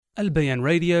Al Bayan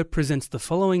Radio presents the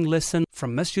following lesson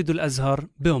from Masjid Al-Azhar,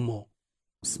 Bilmo.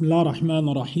 Bismillah ar-Rahman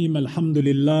ar-Rahim,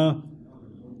 alhamdulillah,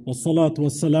 wassalatu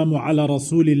wassalamu ala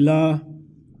rasulillah,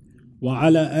 wa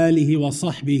ala alihi wa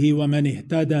sahbihi wa man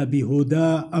ihtada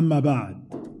bihuda, amma ba'd.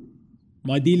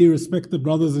 My dearly respected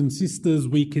brothers and sisters,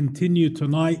 we continue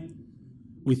tonight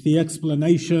with the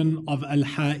explanation of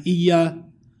Al-Ha'iyya,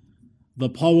 the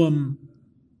poem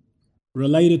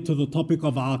related to the topic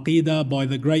of Aqidah by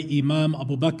the great Imam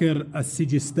Abu Bakr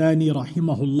as-Sijistani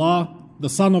rahimahullah, the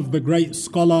son of the great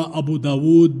scholar Abu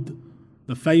Dawood,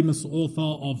 the famous author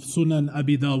of Sunan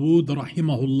Abi Dawood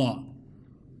rahimahullah.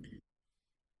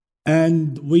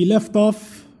 And we left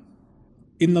off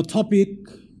in the topic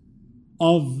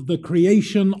of the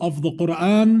creation of the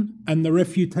Quran and the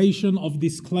refutation of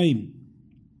this claim.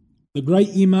 The great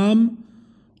Imam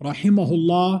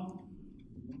rahimahullah,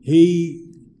 he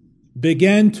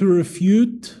began to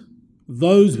refute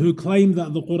those who claim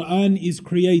that the Quran is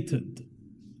created.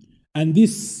 And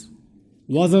this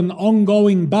was an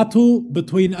ongoing battle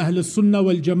between Ahl Sunnah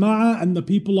wal Jama'ah and the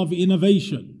people of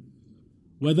innovation,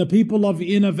 where the people of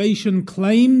innovation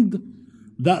claimed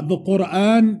that the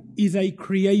Quran is a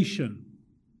creation.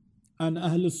 And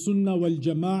Ahl Sunnah wal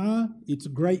Jama'ah, its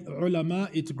great ulama,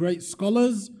 its great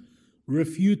scholars,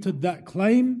 refuted that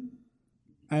claim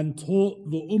and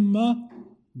taught the Ummah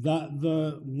that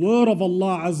the word of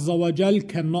Allah Azza wa Jal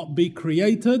cannot be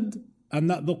created, and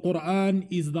that the Quran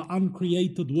is the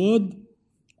uncreated word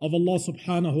of Allah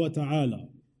subhanahu wa ta'ala.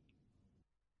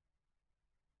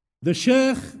 The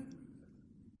Shaykh,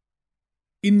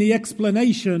 in the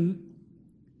explanation,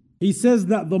 he says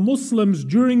that the Muslims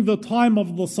during the time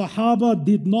of the Sahaba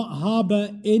did not harbor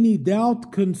any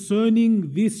doubt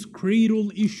concerning this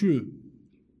creedal issue.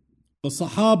 The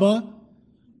Sahaba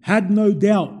had no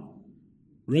doubt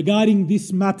regarding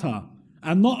this matter,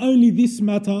 and not only this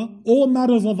matter, all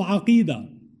matters of Aqidah.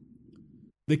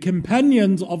 The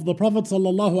companions of the Prophet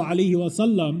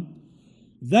ﷺ,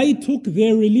 they took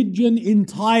their religion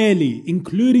entirely,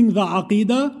 including the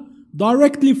Aqidah,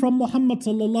 directly from Muhammad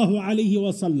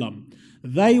ﷺ.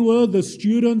 They were the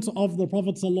students of the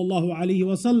Prophet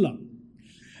ﷺ.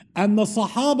 And the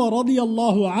Sahaba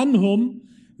radiyallahu anhum,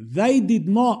 they did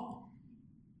not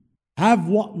have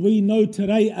what we know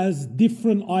today as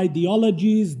different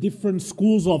ideologies, different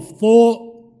schools of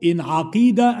thought in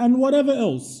Aqidah and whatever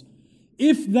else.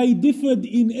 If they differed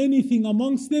in anything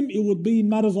amongst them, it would be in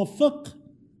matters of fiqh,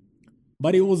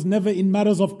 but it was never in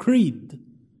matters of creed,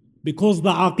 because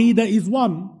the Aqidah is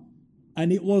one,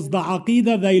 and it was the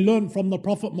Aqidah they learned from the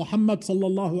Prophet Muhammad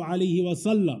sallallahu alaihi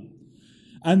wasallam.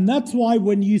 And that's why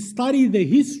when you study the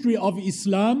history of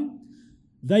Islam,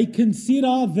 they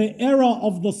consider the era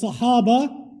of the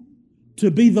Sahaba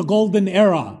to be the golden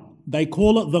era. They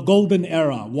call it the golden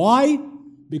era. Why?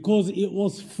 Because it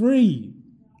was free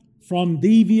from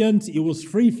deviance, it was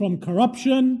free from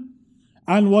corruption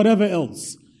and whatever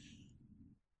else.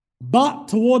 But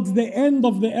towards the end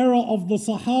of the era of the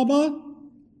Sahaba,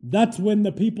 that's when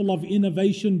the people of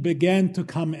innovation began to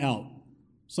come out.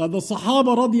 So the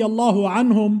Sahaba radiyallahu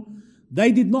anhum,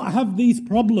 they did not have these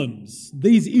problems,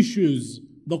 these issues,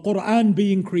 the Quran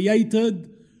being created,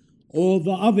 or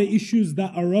the other issues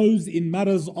that arose in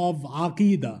matters of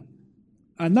Aqidah.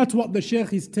 And that's what the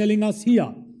Shaykh is telling us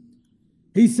here.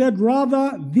 He said,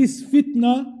 rather, this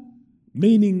fitna,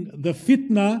 meaning the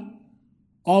fitna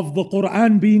of the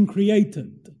Quran being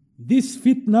created, this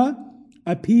fitna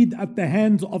appeared at the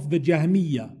hands of the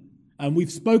Jahmiyyah. And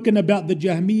we've spoken about the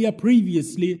Jahmiyyah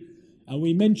previously, and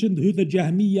we mentioned who the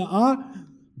Jahmiyyah are.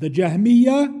 The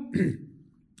Jahmiyyah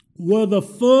were the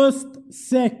first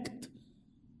sect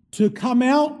to come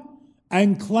out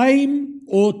and claim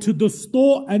or to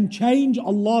distort and change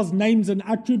Allah's names and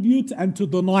attributes and to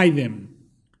deny them.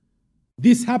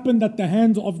 This happened at the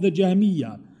hands of the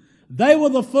Jahmiyyah. They were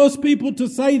the first people to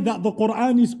say that the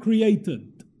Quran is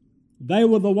created. They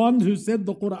were the ones who said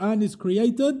the Quran is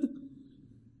created.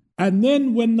 And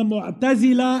then when the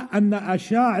Mu'tazila and the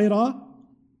Asha'ira,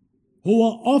 who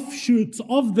are offshoots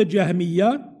of the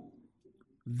Jahmiyyah,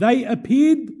 they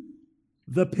appeared,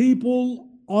 the people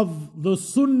of the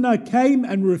Sunnah came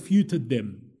and refuted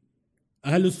them.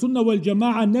 Ahl Sunnah wal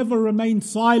Jama'ah never remained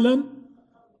silent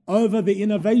over the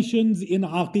innovations in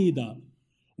Aqidah.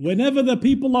 Whenever the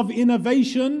people of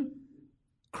innovation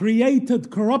created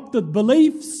corrupted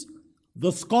beliefs,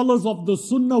 the scholars of the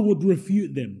Sunnah would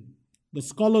refute them. The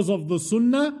scholars of the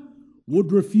Sunnah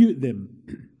would refute them.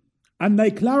 And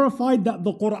they clarified that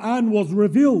the Quran was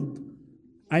revealed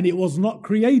and it was not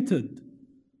created,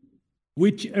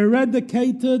 which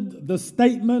eradicated the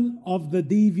statement of the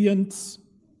deviants.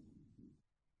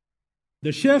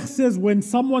 The Shaykh says, when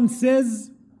someone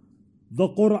says the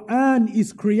Quran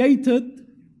is created.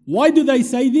 Why do they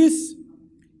say this?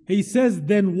 He says,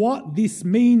 then what this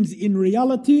means in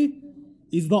reality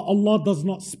is that Allah does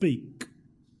not speak.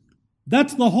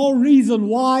 That's the whole reason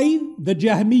why the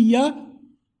Jahmiyyah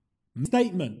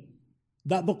statement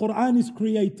that the Quran is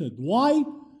created. Why?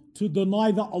 To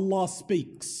deny that Allah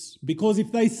speaks. Because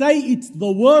if they say it's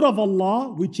the word of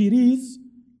Allah, which it is,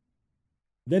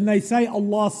 then they say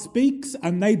Allah speaks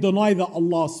and they deny that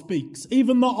Allah speaks.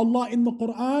 Even though Allah in the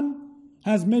Quran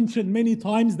has mentioned many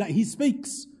times that He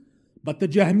speaks. But the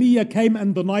Jahmiyyah came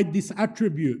and denied this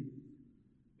attribute.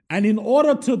 And in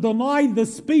order to deny the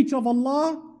speech of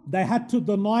Allah, they had to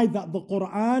deny that the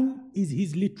Quran is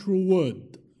His literal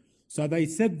word. So they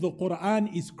said the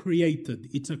Quran is created.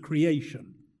 It's a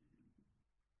creation.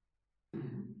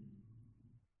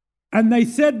 And they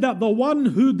said that the one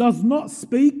who does not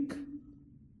speak,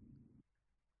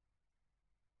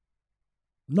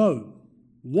 no.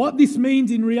 What this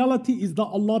means in reality is that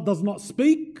Allah does not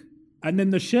speak. And then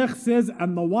the Shaykh says,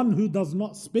 and the one who does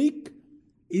not speak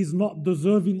is not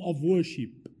deserving of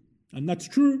worship. And that's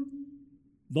true.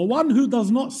 The one who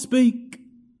does not speak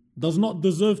does not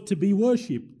deserve to be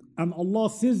worshipped. And Allah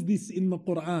says this in the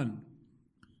Quran.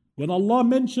 When Allah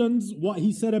mentions what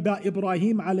He said about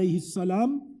Ibrahim alayhi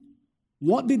salam,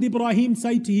 what did Ibrahim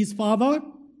say to his father?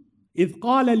 إذ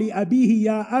قال لأبيه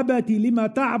يا أبت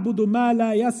لما تعبد ما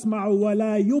لا يسمع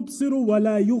ولا يبصر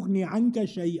ولا يغني عنك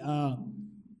شيئا.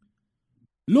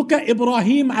 Look at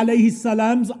Ibrahim alayhi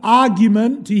salam's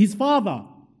argument to his father.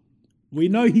 We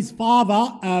know his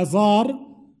father, Azar,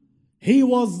 he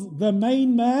was the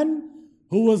main man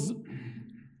who was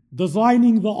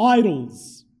designing the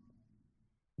idols.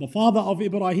 The father of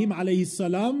Ibrahim alayhi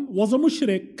salam was a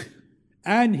mushrik.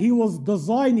 And he was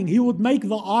designing, he would make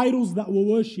the idols that were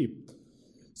worshipped.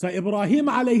 So Ibrahim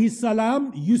alayhi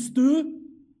salam used to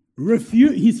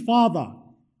refute his father.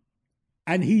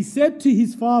 And he said to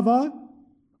his father,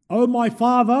 "O my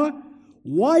father,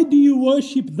 why do you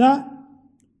worship that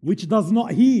which does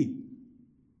not hear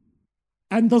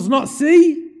and does not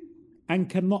see and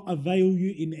cannot avail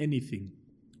you in anything?"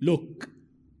 Look,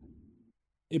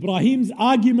 Ibrahim's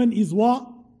argument is what?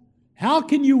 How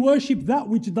can you worship that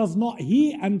which does not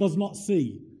hear and does not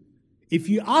see? If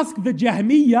you ask the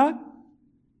Jahmiyyah,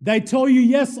 they tell you,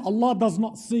 yes, Allah does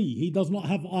not see. He does not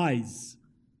have eyes.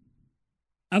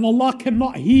 And Allah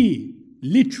cannot hear,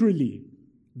 literally.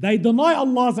 They deny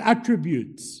Allah's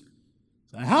attributes.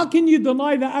 So how can you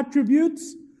deny the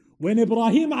attributes when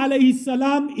Ibrahim alayhi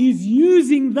salam is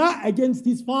using that against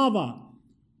his father?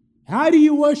 How do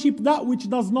you worship that which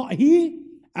does not hear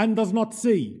and does not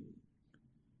see?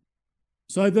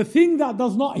 So the thing that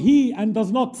does not hear and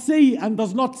does not see and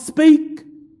does not speak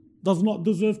does not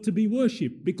deserve to be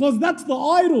worshipped, because that's the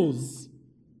idols.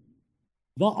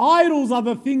 The idols are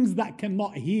the things that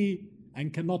cannot hear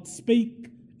and cannot speak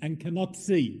and cannot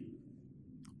see.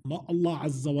 Not Allah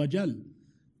Azza wa Jal.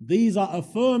 These are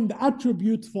affirmed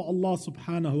attributes for Allah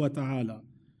subhanahu wa ta'ala.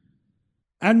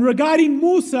 And regarding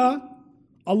Musa,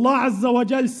 Allah Azza wa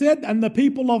Jal said, and the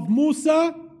people of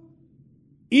Musa,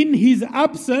 in his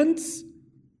absence,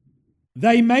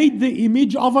 they made the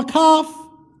image of a calf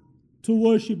to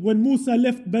worship. When Musa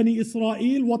left Bani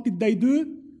Israel, what did they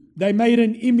do? They made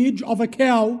an image of a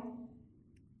cow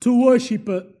to worship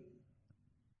it.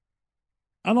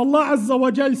 And Allah Azza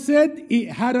wa Jal said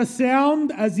it had a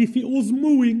sound as if it was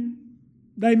mooing.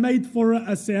 They made for it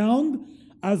a sound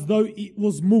as though it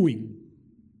was mooing.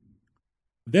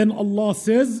 Then Allah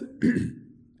says,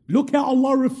 look how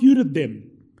Allah refuted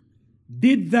them.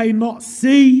 Did they not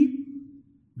see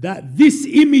that this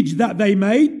image that they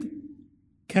made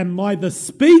can neither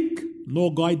speak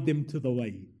nor guide them to the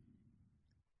way?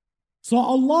 So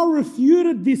Allah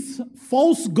refuted this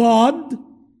false god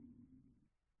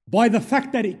by the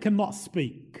fact that it cannot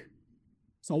speak.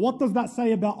 So what does that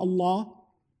say about Allah?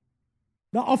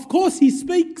 That of course He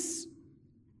speaks,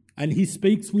 and He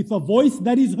speaks with a voice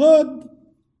that is heard,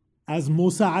 as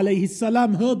Musa alayhi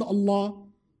salam heard Allah,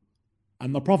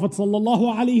 and the Prophet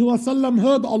sallallahu alayhi wasallam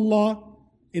heard Allah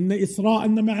in the Isra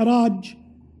and the Mi'raj.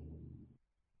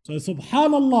 So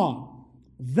subhanallah,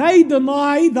 they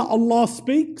deny that Allah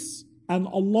speaks, and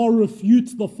Allah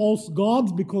refutes the false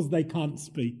gods because they can't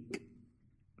speak.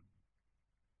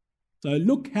 So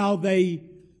look how they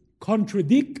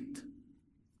contradict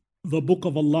the book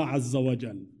of Allah Azza wa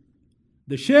Jal.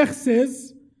 The Shaykh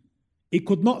says it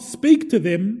could not speak to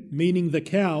them, meaning the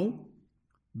cow,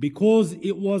 because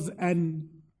it was an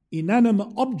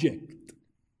inanimate object.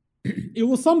 It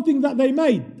was something that they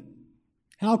made.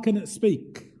 How can it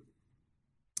speak?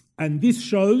 And this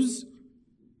shows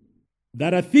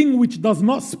that a thing which does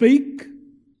not speak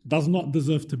does not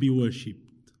deserve to be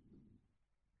worshipped.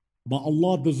 But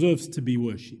Allah deserves to be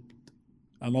worshipped.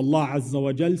 And Allah Azza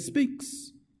wa Jal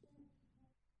speaks.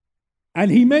 And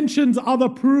He mentions other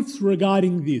proofs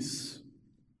regarding this.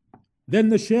 Then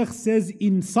the Shaykh says,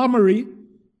 in summary,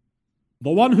 the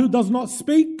one who does not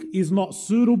speak is not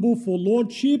suitable for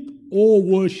lordship or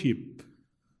worship.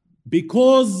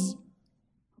 Because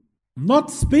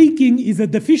not speaking is a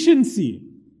deficiency.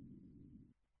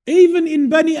 Even in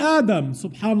Bani Adam,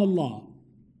 subhanallah.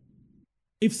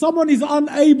 If someone is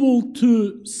unable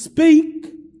to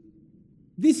speak,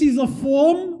 this is a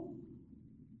form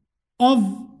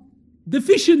of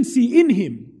deficiency in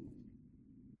him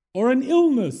or an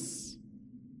illness.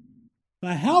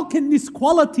 But how can this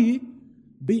quality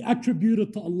be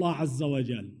attributed to Allah Azza wa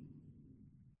Jal?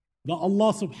 That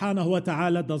Allah subhanahu wa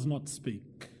ta'ala does not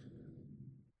speak.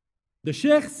 The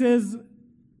Shaykh says,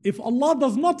 if Allah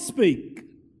does not speak,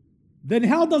 then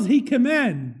how does He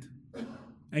command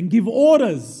and give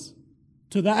orders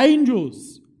to the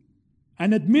angels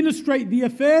and administrate the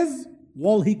affairs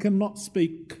while He cannot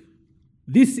speak?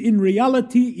 This in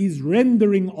reality is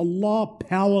rendering Allah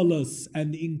powerless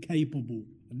and incapable.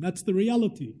 And that's the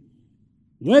reality.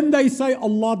 When they say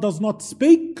Allah does not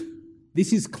speak,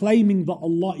 this is claiming that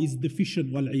Allah is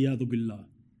deficient, wal-iyadhu billah.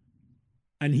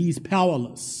 And He is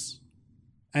powerless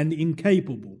and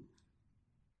incapable.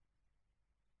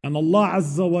 And Allah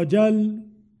Azza wa Jal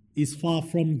is far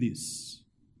from this.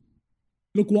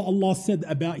 Look what Allah said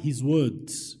about His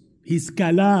words, His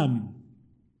kalam,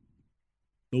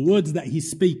 the words that He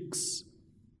speaks.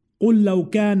 قُلْ لَوْ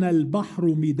كَانَ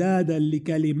الْبَحْرُ مِدَادًا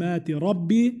لِكَلِمَاتِ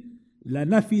رَبِّي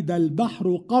لَنَفِدَ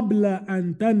الْبَحْرُ قَبْلَ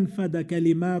أَن تَنْفَدَ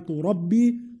كَلِمَاتُ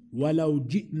رَبِّي وَلَوْ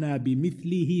جِئْنَا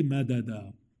بِمِثْلِهِ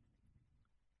مَدَدًا.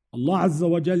 Allah Azza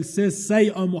wa Jal says, say,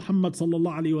 O Muhammad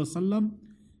sallallahu alayhi wa sallam,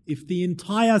 if the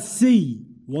entire sea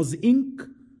was ink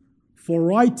for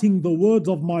writing the words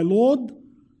of my Lord,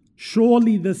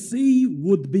 surely the sea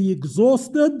would be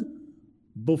exhausted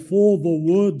before the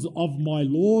words of my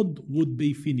Lord would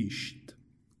be finished,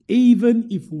 even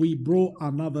if we brought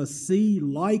another sea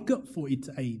like it for its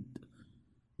aid.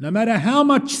 No matter how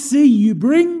much sea you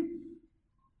bring,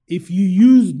 if you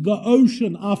use the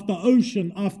ocean after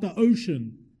ocean after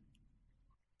ocean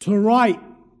to write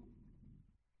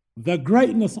the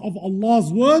greatness of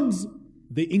Allah's words,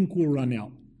 the ink will run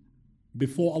out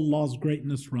before Allah's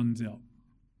greatness runs out.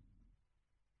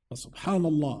 But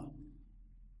subhanallah,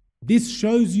 this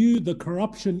shows you the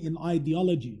corruption in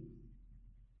ideology.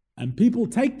 And people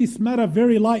take this matter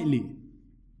very lightly.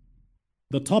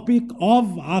 The topic of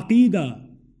Aqeedah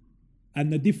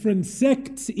and the different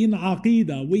sects in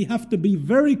Aqeedah, we have to be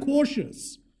very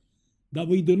cautious that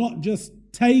we do not just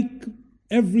take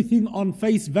everything on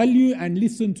face value and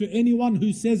listen to anyone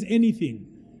who says anything.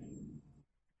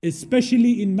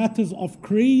 Especially in matters of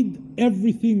creed,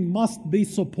 everything must be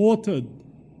supported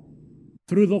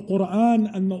through the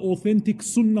Quran and the authentic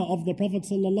Sunnah of the Prophet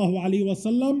sallallahu alaihi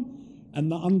wasallam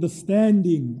and the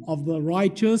understanding of the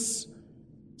righteous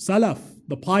Salaf,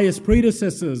 the pious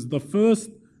predecessors, the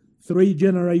first 3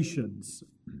 generations.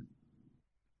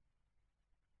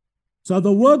 So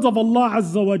the words of Allah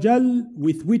Azza wa Jal,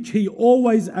 with which He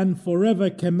always and forever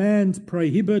commands,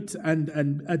 prohibits and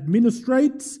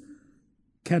administrates,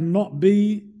 cannot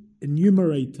be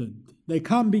enumerated. They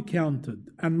can't be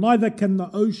counted. And neither can the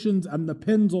oceans and the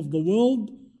pens of the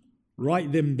world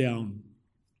write them down.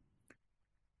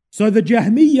 So the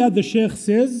Jahmiyyah, the Shaykh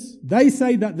says, they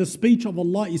say that the speech of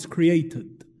Allah is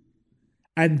created.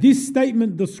 And this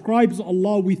statement describes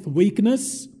Allah with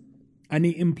weakness, and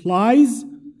it implies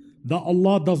that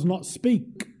Allah does not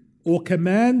speak or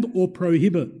command or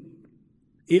prohibit.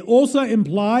 It also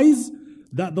implies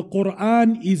that the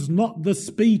Quran is not the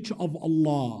speech of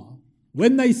Allah.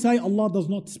 When they say Allah does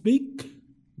not speak,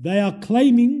 they are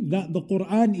claiming that the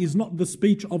Quran is not the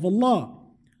speech of Allah,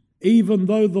 even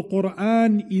though the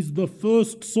Quran is the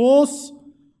first source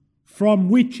from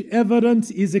which evidence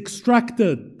is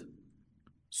extracted.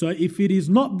 So if it is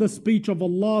not the speech of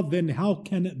Allah, then how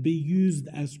can it be used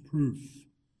as proof?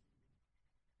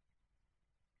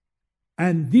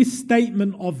 And this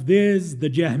statement of theirs, the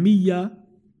Jahmiyyah,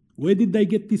 where did they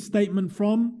get this statement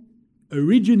from?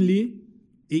 Originally,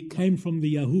 it came from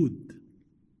the Yahud.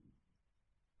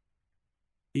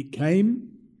 It came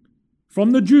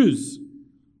from the Jews,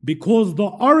 because the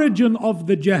origin of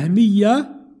the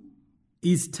Jahmiyyah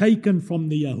is taken from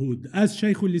the Yahud, as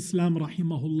Shaykhul Islam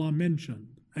rahimahullah mentioned,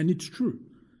 and it's true.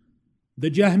 The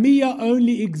Jahmiyyah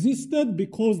only existed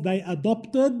because they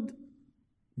adopted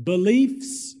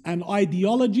beliefs and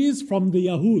ideologies from the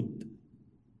Yahud,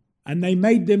 and they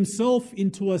made themselves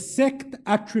into a sect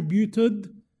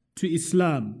attributed to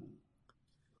Islam.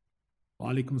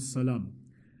 Wa alaikum assalam.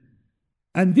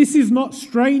 And this is not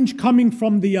strange coming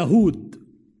from the Yahud,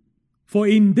 for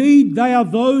indeed they are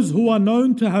those who are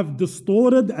known to have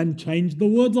distorted and changed the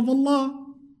words of Allah.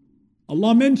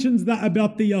 Allah mentions that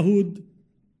about the Yahud,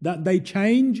 that they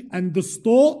change and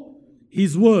distort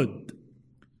His word.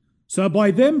 So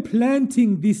by them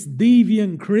planting this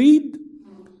deviant creed,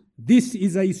 this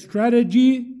is a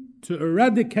strategy to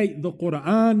eradicate the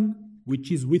Quran,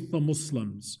 which is with the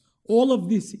Muslims. All of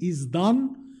this is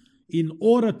done in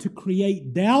order to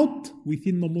create doubt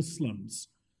within the Muslims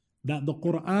that the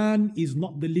Quran is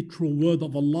not the literal word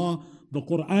of Allah. The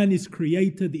Quran is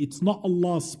created. It's not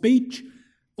Allah's speech.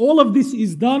 All of this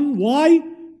is done. Why?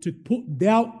 To put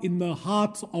doubt in the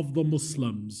hearts of the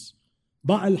Muslims.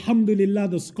 But alhamdulillah,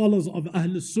 the scholars of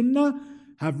Ahl Sunnah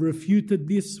have refuted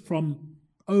this from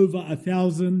over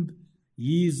 1,000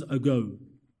 years ago.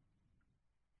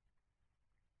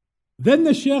 Then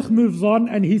the Shaykh moves on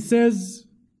and he says,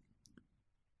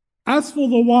 as for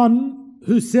the one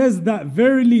who says that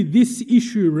verily this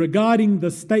issue regarding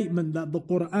the statement that the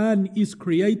Quran is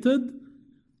created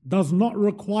does not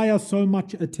require so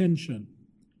much attention.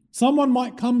 Someone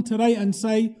might come today and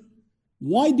say,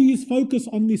 why do you focus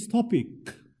on this topic?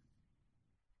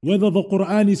 Whether the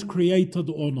Quran is created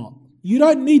or not. You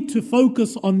don't need to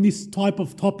focus on this type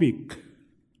of topic,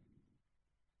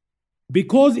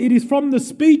 because it is from the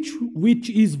speech which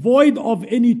is void of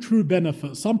any true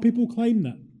benefit. Some people claim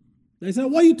that. They say,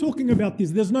 why are you talking about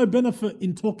this? There's no benefit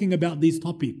in talking about these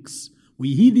topics.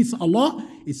 We hear this a lot,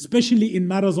 especially in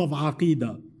matters of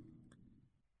aqeedah.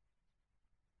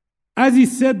 As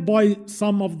is said by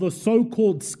some of the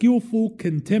so-called skillful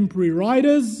contemporary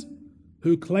writers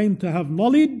who claim to have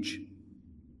knowledge,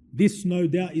 this no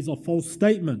doubt is a false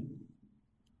statement.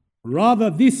 Rather,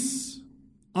 this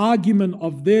argument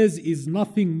of theirs is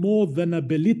nothing more than a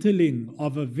belittling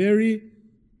of a very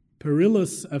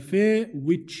perilous affair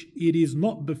which it is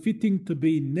not befitting to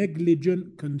be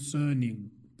negligent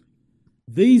concerning.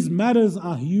 These matters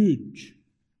are huge.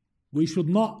 We should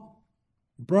not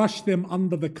brush them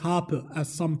under the carpet as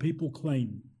some people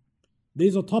claim.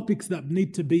 These are topics that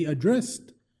need to be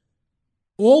addressed.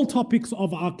 All topics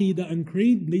of Aqeedah and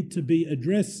Creed need to be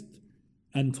addressed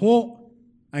and taught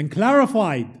and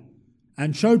clarified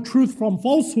and show truth from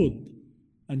falsehood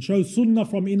and show sunnah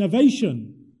from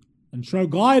innovation and show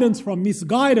guidance from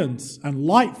misguidance and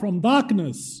light from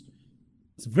darkness.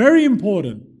 It's very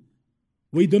important.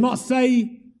 We do not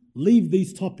say leave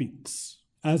these topics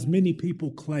as many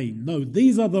people claim. No,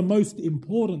 these are the most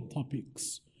important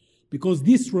topics because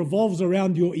this revolves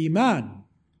around your iman.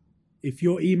 If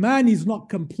your iman is not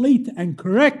complete and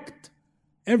correct,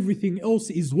 everything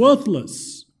else is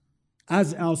worthless,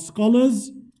 as our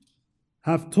scholars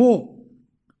have taught.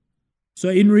 So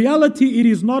in reality, it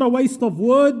is not a waste of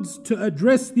words to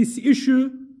address this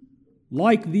issue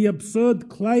like the absurd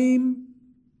claim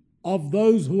of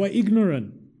those who are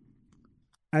ignorant.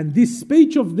 And this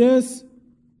speech of theirs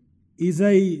is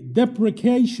a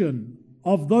deprecation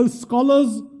of those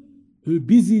scholars who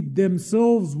busied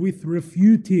themselves with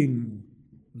refuting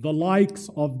the likes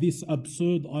of this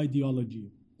absurd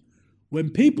ideology. When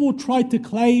people try to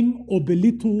claim or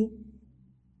belittle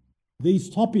these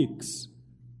topics,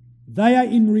 they are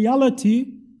in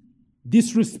reality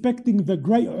disrespecting the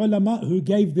great ulama who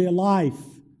gave their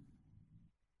life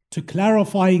to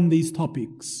clarifying these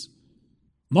topics.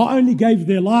 Not only gave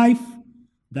their life,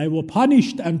 they were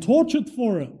punished and tortured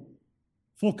for it,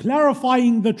 for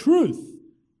clarifying the truth.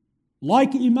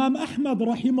 Like Imam Ahmad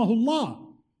rahimahullah,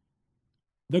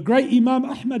 the great Imam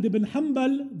Ahmad ibn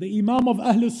Hanbal, the Imam of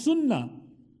Ahl Sunnah,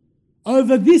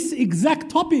 over this exact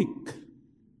topic,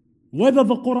 whether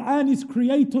the Quran is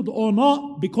created or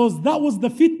not, because that was the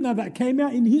fitna that came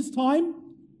out in his time,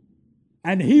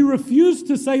 and he refused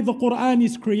to say the Quran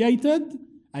is created,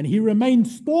 and he remained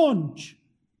staunch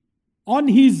on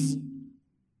his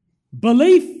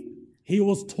belief. He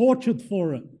was tortured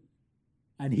for it,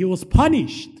 and he was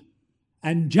punished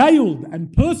and jailed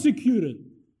and persecuted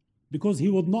because he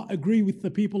would not agree with the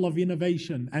people of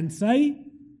innovation and say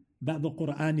that the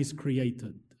Quran is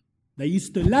created. They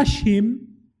used to lash him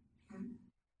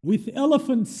with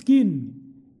elephant skin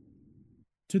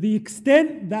to the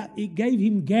extent that it gave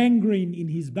him gangrene in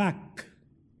his back,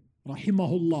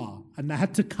 rahimahullah, and they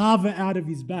had to carve it out of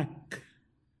his back.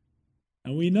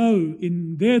 And we know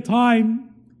in their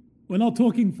time, we're not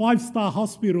talking 5-star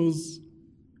hospitals,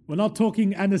 we're not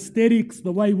talking anesthetics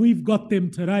the way we've got them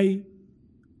today.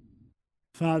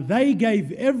 For they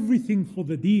gave everything for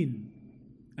the deen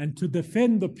and to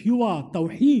defend the pure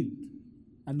tawheed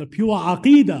and the pure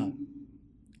aqeedah.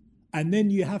 And then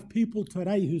you have people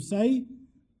today who say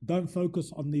don't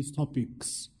focus on these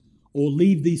topics, or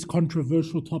leave these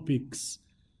controversial topics,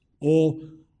 or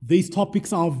these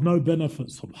topics are of no benefit.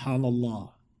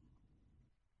 Subhanallah.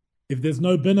 If there's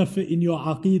no benefit in your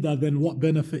aqeedah, then what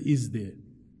benefit is there?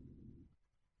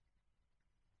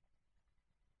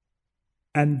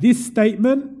 And this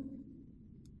statement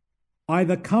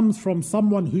either comes from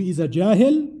someone who is a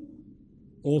jahil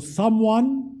or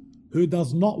someone who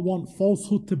does not want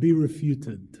falsehood to be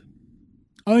refuted.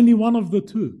 Only one of the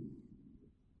two.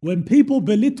 When people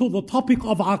belittle the topic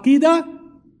of aqeedah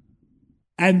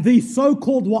and these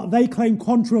so-called what they claim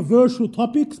controversial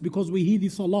topics, because we hear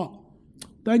this a lot,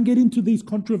 don't get into these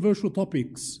controversial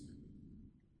topics.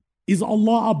 Is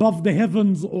Allah above the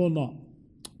heavens or not?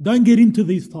 Don't get into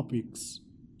these topics.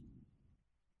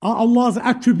 Are Allah's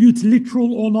attributes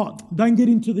literal or not? Don't get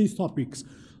into these topics.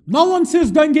 No one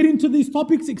says don't get into these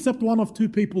topics except one of two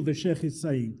people, the Shaykh is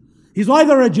saying. He's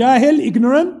either a jahil,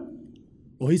 ignorant,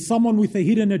 or he's someone with a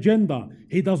hidden agenda.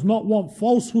 He does not want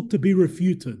falsehood to be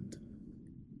refuted,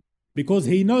 because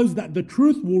he knows that the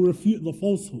truth will refute the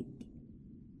falsehood,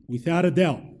 without a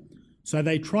doubt. So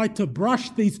they try to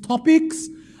brush these topics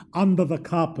under the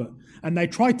carpet, and they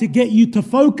try to get you to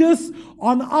focus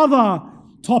on other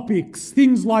topics,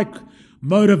 things like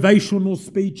motivational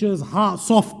speeches, heart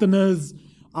softeners,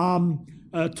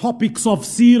 topics of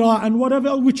seerah and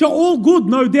whatever, which are all good,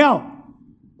 no doubt.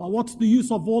 But what's the use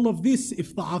of all of this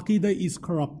if the aqeedah is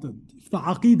corrupted? If the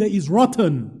aqeedah is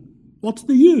rotten, what's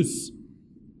the use?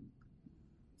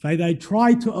 So they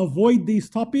try to avoid these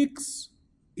topics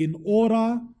in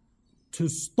order to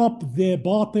stop their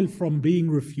batil from being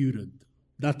refuted.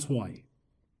 That's why.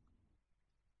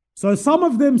 So some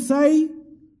of them say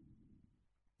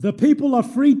the people are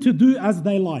free to do as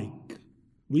they like.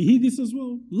 We hear this as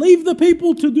well. Leave the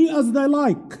people to do as they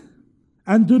like,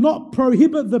 and do not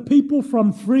prohibit the people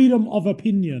from freedom of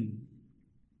opinion.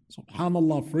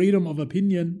 Subhanallah, freedom of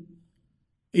opinion.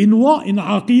 In what? In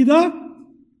aqeedah?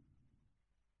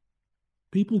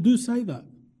 People do say that.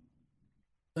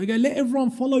 They go, let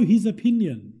everyone follow his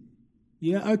opinion.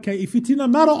 Yeah, okay, if it's in a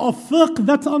matter of fiqh,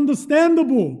 that's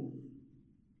understandable.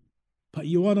 But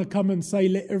you want to come and say,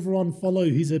 let everyone follow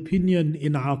his opinion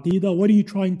in aqeedah? What are you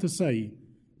trying to say?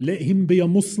 Let him be a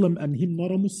Muslim and him not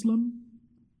a Muslim?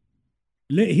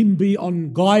 Let him be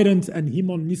on guidance and him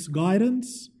on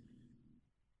misguidance?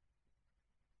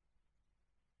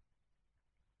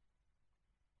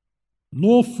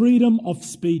 Nor freedom of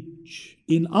speech.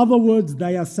 In other words,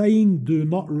 they are saying, do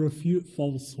not refute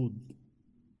falsehood.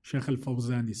 Shaykh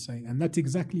al-Fawzan is saying, and that's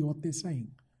exactly what they're saying.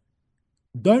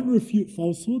 Don't refute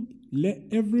falsehood, let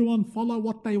everyone follow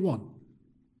what they want.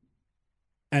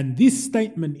 And this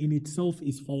statement in itself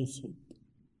is falsehood.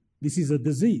 This is a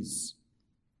disease.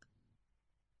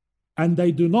 And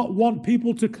they do not want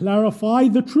people to clarify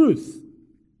the truth.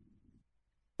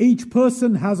 Each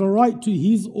person has a right to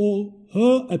his or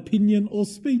her opinion or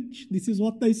speech. This is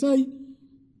what they say.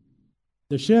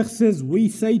 The Shaykh says, we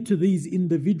say to these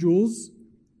individuals,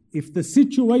 if the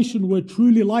situation were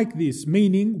truly like this,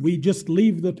 meaning we just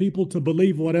leave the people to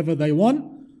believe whatever they want,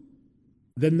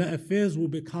 then the affairs will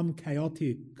become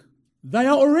chaotic. They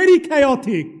are already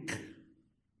chaotic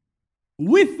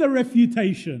with the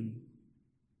refutation.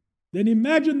 Then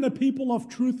imagine the people of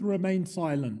truth remain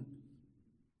silent.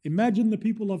 Imagine the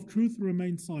people of truth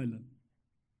remain silent.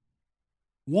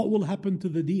 What will happen to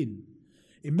the deen?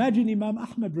 Imagine Imam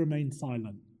Ahmad remained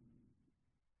silent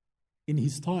in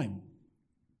his time.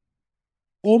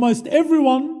 Almost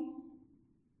everyone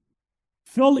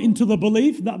fell into the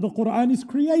belief that the Quran is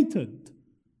created.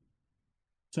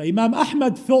 So Imam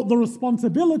Ahmad felt the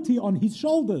responsibility on his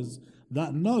shoulders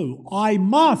that no, I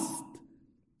must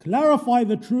clarify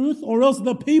the truth or else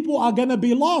the people are going to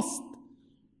be lost.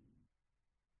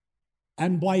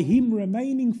 And by him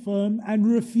remaining firm and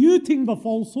refuting the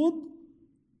falsehood,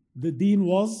 the deen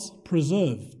was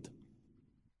preserved.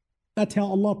 That's how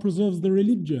Allah preserves the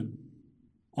religion.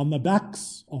 On the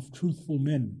backs of truthful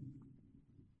men.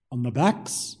 On the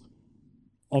backs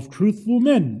of truthful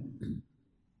men.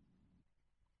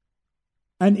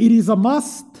 And it is a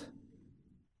must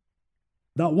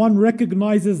that one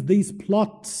recognizes these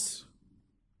plots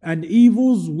and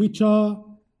evils which are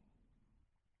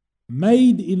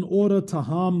made in order to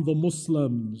harm the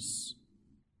Muslims.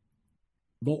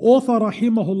 The author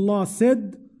rahimahullah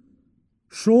said,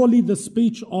 surely the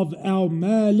speech of our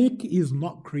Malik is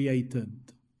not created.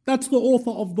 That's the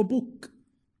author of the book.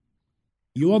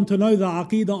 You want to know the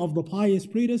aqeedah of the pious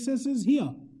predecessors?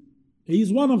 Here. He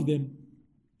is one of them.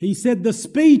 He said the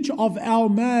speech of our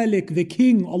Malik, the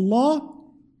king, Allah,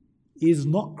 is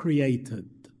not created.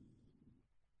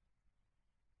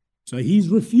 So he's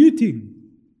refuting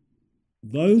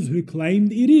those who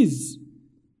claimed it is.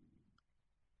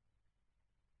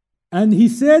 And he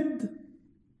said,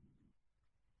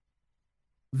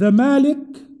 the Malik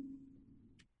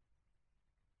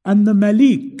and the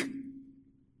Malik,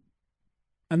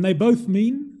 and they both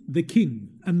mean the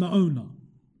king and the owner,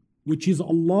 which is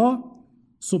Allah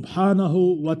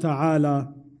subhanahu wa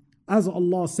ta'ala. As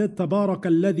Allah said, تبارك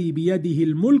الذي بيده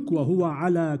الملك وهو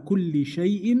على كل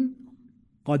شيء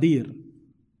قدير.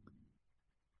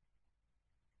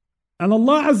 And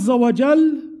Allah Azza wa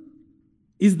Jal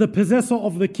is the possessor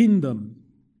of the kingdom.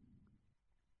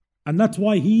 And that's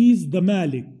why He is the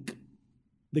Malik.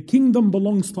 The kingdom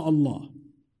belongs to Allah.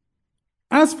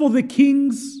 As for the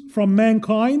kings from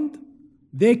mankind,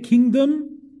 their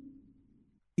kingdom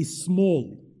is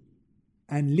small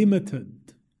and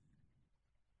limited.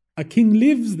 A king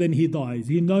lives, then he dies.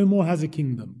 He no more has a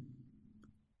kingdom.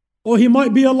 Or he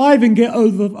might be alive and get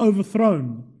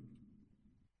overthrown.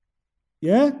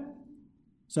 Yeah?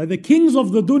 So the kings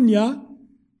of the dunya,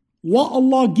 what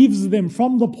Allah gives them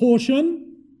from the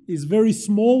portion is very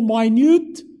small,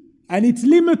 minute, and it's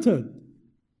limited.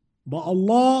 But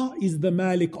Allah is the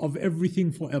Malik of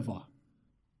everything forever.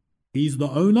 He is the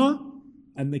owner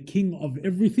and the king of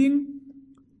everything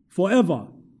forever.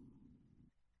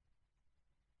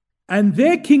 And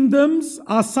their kingdoms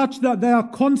are such that they are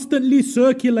constantly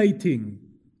circulating.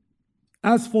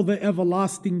 As for the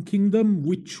everlasting kingdom,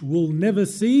 which will never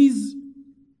cease,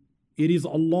 it is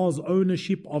Allah's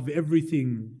ownership of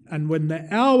everything. And when the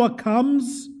hour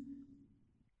comes,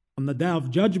 on the day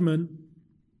of judgment,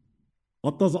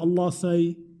 what does Allah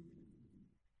say?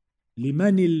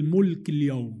 لِمَنِ الْمُلْكِ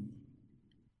الْيَوْمِ,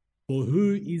 for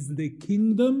who is the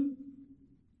kingdom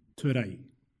today?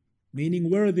 Meaning,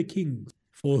 where are the kings?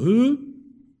 For who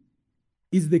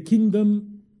is the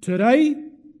kingdom today?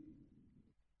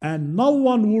 And no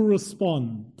one will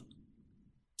respond.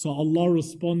 So Allah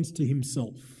responds to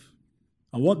Himself.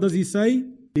 And what does He say?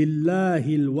 لِلَّهِ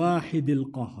الْوَاحِدِ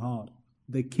الْقَهَّارِ.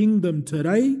 The kingdom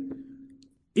today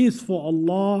is for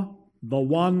Allah, the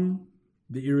one,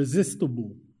 the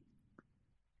irresistible.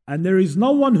 And there is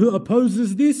no one who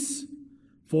opposes this,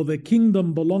 for the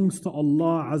kingdom belongs to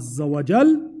Allah Azza wa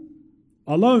Jal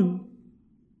alone.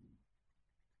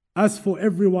 As for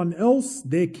everyone else,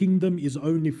 their kingdom is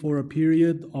only for a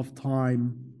period of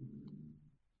time.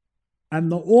 And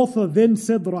the author then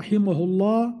said,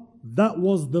 rahimahullah, that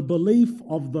was the belief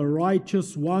of the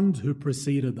righteous ones who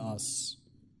preceded us.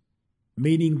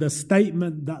 Meaning the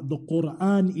statement that the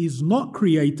Quran is not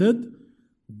created,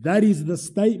 that is the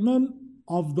statement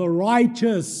of the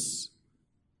righteous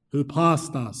who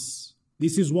passed us.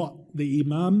 This is what the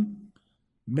Imam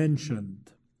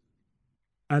mentioned.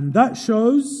 And that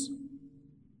shows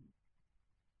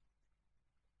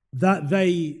that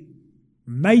they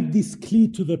made this clear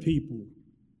to the people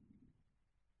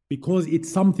because it's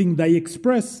something they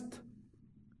expressed.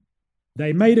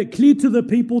 They made it clear to the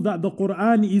people that the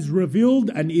Quran is revealed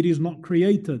and it is not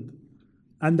created.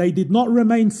 And they did not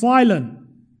remain silent.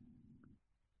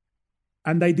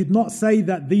 And they did not say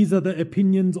that these are the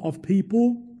opinions of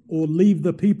people or leave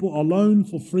the people alone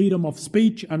for freedom of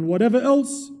speech and whatever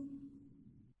else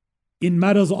in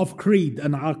matters of creed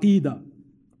and aqeedah.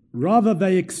 Rather,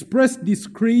 they expressed this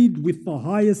creed with the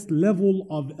highest level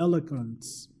of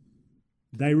eloquence.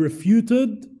 They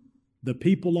refuted the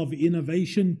people of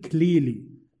innovation clearly.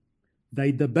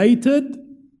 They debated,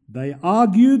 they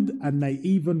argued, and they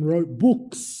even wrote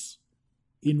books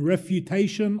in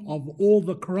refutation of all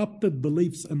the corrupted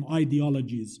beliefs and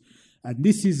ideologies. And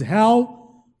this is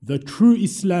how the true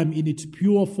Islam in its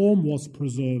pure form was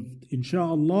preserved.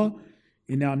 Insha'Allah,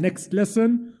 in our next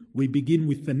lesson, we begin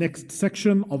with the next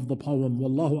section of the poem.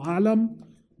 Wallahu a'lam,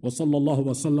 wa sallallahu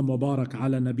wa sallam wa barak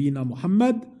ala nabina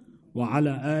Muhammad wa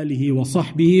ala alihi wa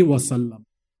sahbihi wa sallam.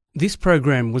 This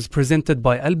program was presented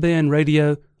by Al Bayan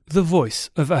Radio, the voice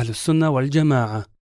of Ahlus Sunnah wal Jama'ah.